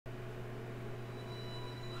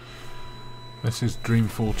This is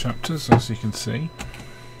Dreamfall Chapters, as you can see.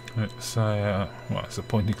 It's a it's a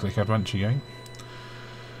point-and-click adventure game.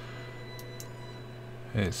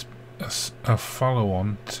 It's a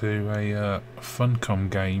follow-on to a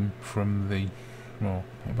Funcom game from the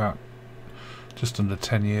about just under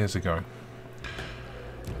 10 years ago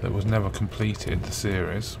that was never completed, the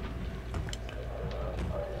series.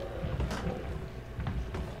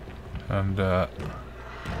 And there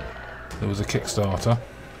was a Kickstarter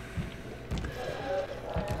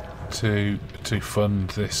to fund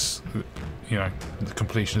this, the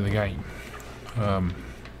completion of the game.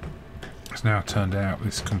 It's now turned out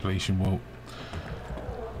this completion will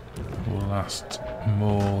last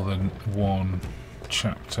more than one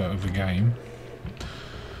chapter of the game.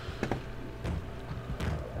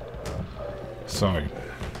 So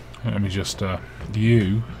let me just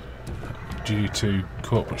you, due to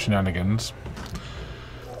corporate shenanigans,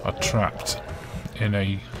 are trapped in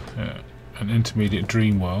an intermediate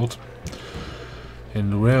dream world. In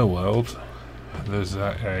the real world, there's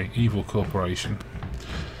a evil corporation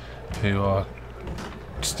who are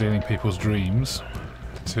stealing people's dreams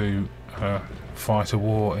to fight a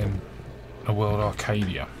war in a world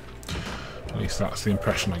Arcadia. At least that's the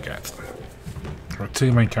impression I get. There are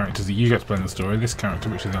two main characters that you get to play in the story. This character,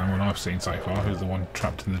 which is the only one I've seen so far, who's the one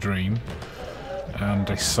trapped in the dream, and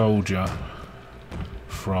a soldier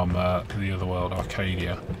from the other world,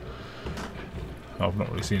 Arcadia. I've not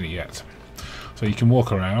really seen it yet. So you can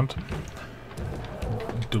walk around,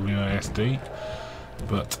 WASD,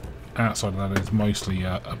 but outside of that it's mostly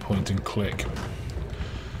a point-and-click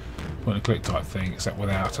type thing, except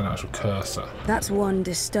without an actual cursor. That's one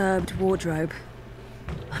disturbed wardrobe.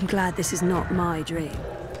 I'm glad this is not my dream.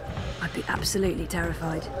 I'd be absolutely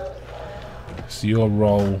terrified. So your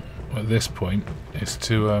role at this point is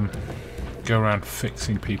to go around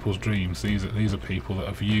fixing people's dreams. These are people that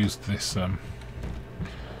have used this.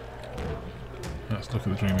 Let's look at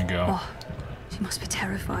the dreaming girl. Oh, she must be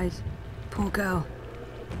terrified. Poor girl.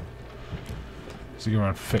 So you go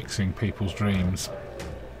around fixing people's dreams.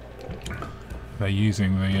 They're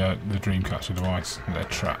using the dreamcatcher device and they're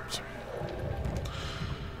trapped.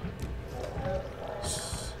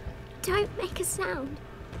 Don't make a sound.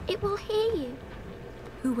 It will hear you.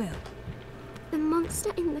 Who will? The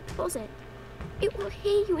monster in the closet. It will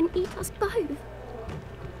hear you and eat us both.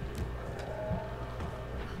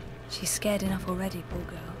 She's scared enough already, poor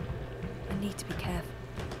girl. I need to be careful.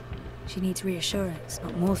 She needs reassurance,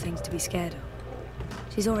 not more things to be scared of.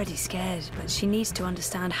 She's already scared, but she needs to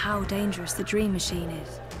understand how dangerous the dream machine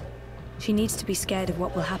is. She needs to be scared of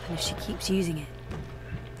what will happen if she keeps using it.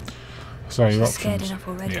 So your She's options. scared enough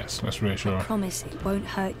already. Yes, let's reassure I her. promise it won't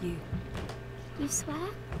hurt you. You swear?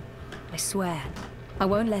 I swear. I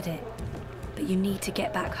won't let it. But you need to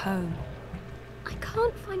get back home. I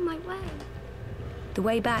can't find my way. The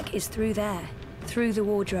way back is through there. Through the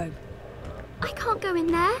wardrobe. I can't go in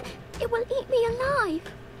there. It will eat me alive.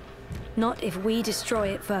 Not if we destroy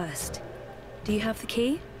it first. Do you have the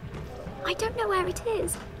key? I don't know where it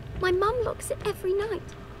is. My mum locks it every night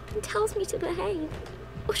and tells me to behave.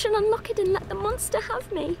 Or she'll unlock it and let the monster have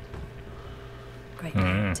me. Great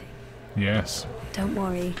parenting. Yes. Don't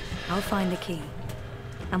worry, I'll find the key.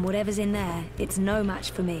 And whatever's in there, it's no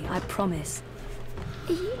match for me, I promise.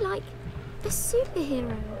 Are you like a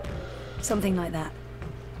superhero? Something like that.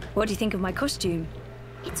 What do you think of my costume?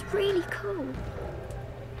 It's really cool.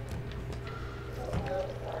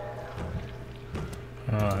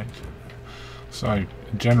 Alright. So,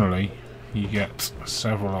 generally, you get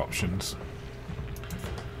several options.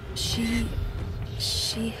 She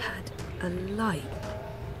had a light.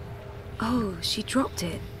 Oh, she dropped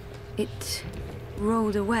it. It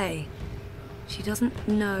rolled away. She doesn't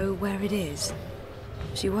know where it is.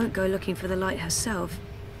 She won't go looking for the light herself.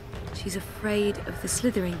 She's afraid of the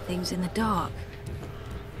slithering things in the dark.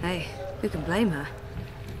 Hey, who can blame her?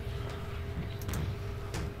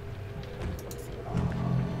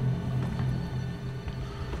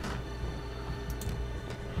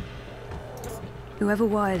 Whoever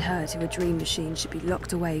wired her to a dream machine should be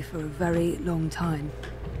locked away for a very long time.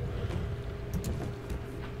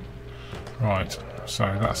 Right, so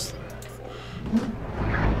that's...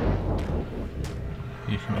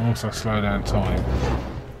 You can also slow down time,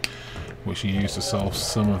 which you use to solve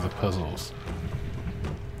some of the puzzles.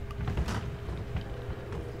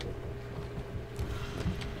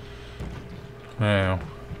 Now,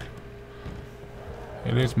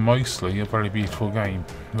 it is mostly a very beautiful game.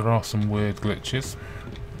 There are some weird glitches.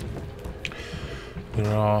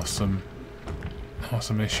 There are some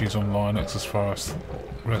issues on Linux as far as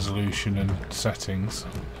resolution and settings.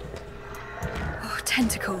 Oh,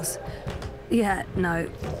 tentacles. Yeah, no,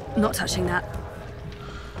 not touching that.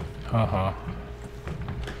 Haha.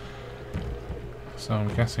 So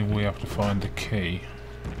I'm guessing we have to find the key.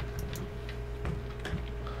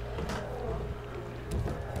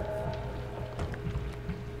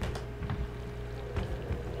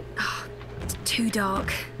 Oh, it's too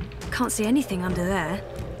dark. Can't see anything under there.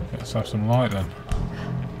 Let's have some light then.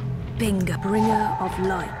 Binga, bringer of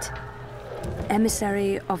light.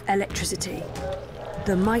 Emissary of electricity.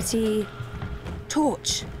 The mighty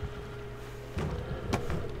torch.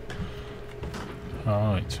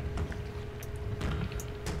 Alright.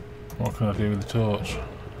 What can I do with the torch?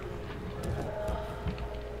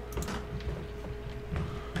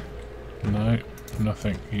 No,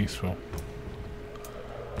 nothing useful.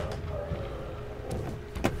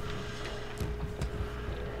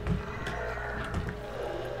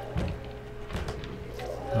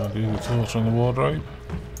 I'll do the torch on the wardrobe.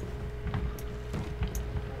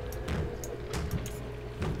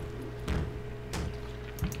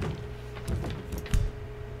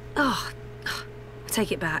 Oh, I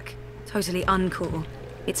take it back. Totally uncool.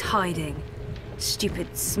 It's hiding.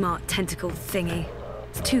 Stupid, smart tentacle thingy.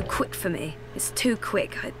 It's too quick for me. It's too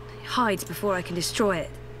quick. It hides before I can destroy it.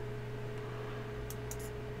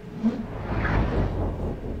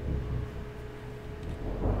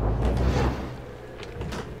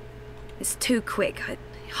 It's too quick. It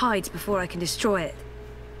hides before I can destroy it.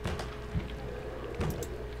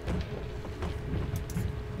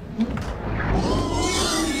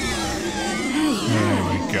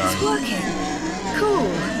 It's working. Cool.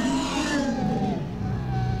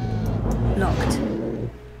 Locked.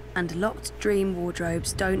 And locked dream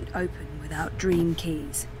wardrobes don't open without dream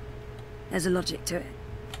keys. There's a logic to it.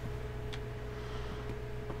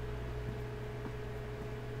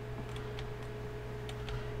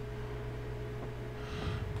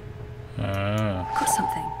 Got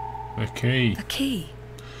something. The key. A key.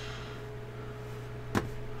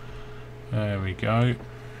 There we go.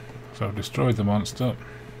 So I've destroyed the monster.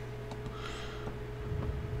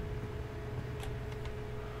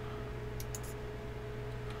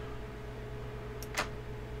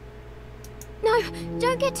 No,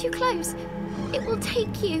 don't get too close. It will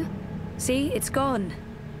take you. See, it's gone.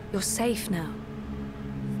 You're safe now.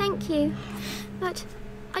 Thank you. But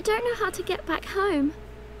I don't know how to get back home.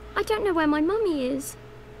 I don't know where my mummy is.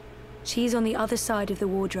 She's on the other side of the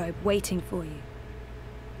wardrobe, waiting for you.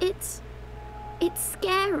 It's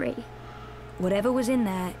scary. Whatever was in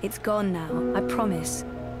there, it's gone now. I promise.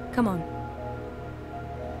 Come on.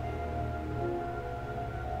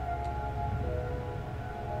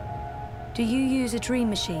 Do you use a dream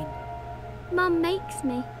machine? Mum makes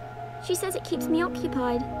me. She says it keeps me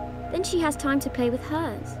occupied. Then she has time to play with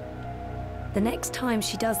hers. The next time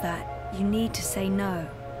she does that, you need to say no.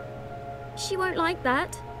 She won't like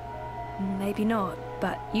that. Maybe not,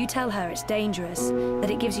 but you tell her it's dangerous, that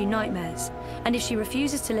it gives you nightmares. And if she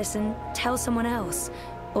refuses to listen, tell someone else.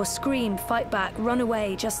 Or scream, fight back, run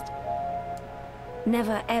away, just...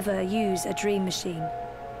 never ever use a dream machine.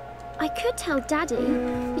 I could tell Daddy.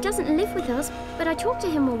 He doesn't live with us, but I talk to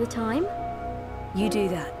him all the time. You do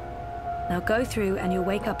that. Now go through and you'll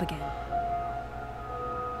wake up again.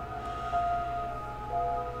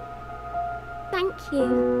 Thank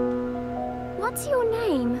you. What's your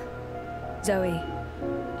name? Zoe.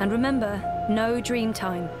 And remember, no dream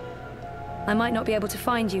time. I might not be able to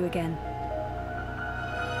find you again.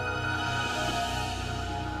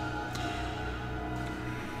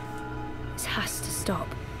 This has to stop.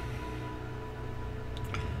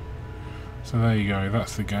 So there you go,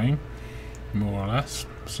 that's the game, more or less,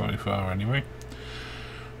 so far anyway.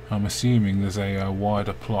 I'm assuming there's a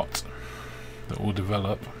wider plot that will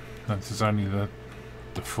develop. This is only the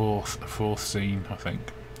fourth scene, I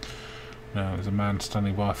think. Now there's a man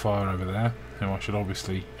standing by a fire over there, who I should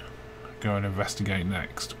obviously go and investigate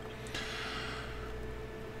next.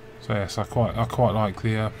 So yes, I quite like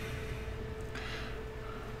the art.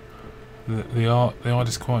 The art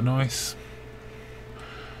is quite nice.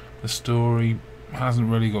 The story hasn't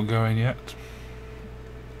really got going yet.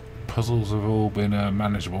 Puzzles have all been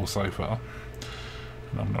manageable so far,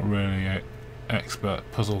 and I'm not really an expert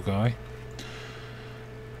puzzle guy.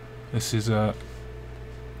 This is I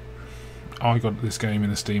got this game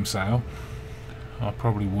in the Steam sale. I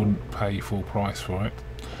probably wouldn't pay full price for it,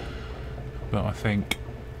 but I think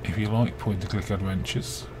if you like point-and-click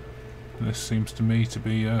adventures, this seems to me to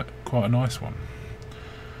be quite a nice one.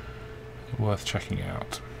 Worth checking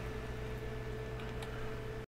out.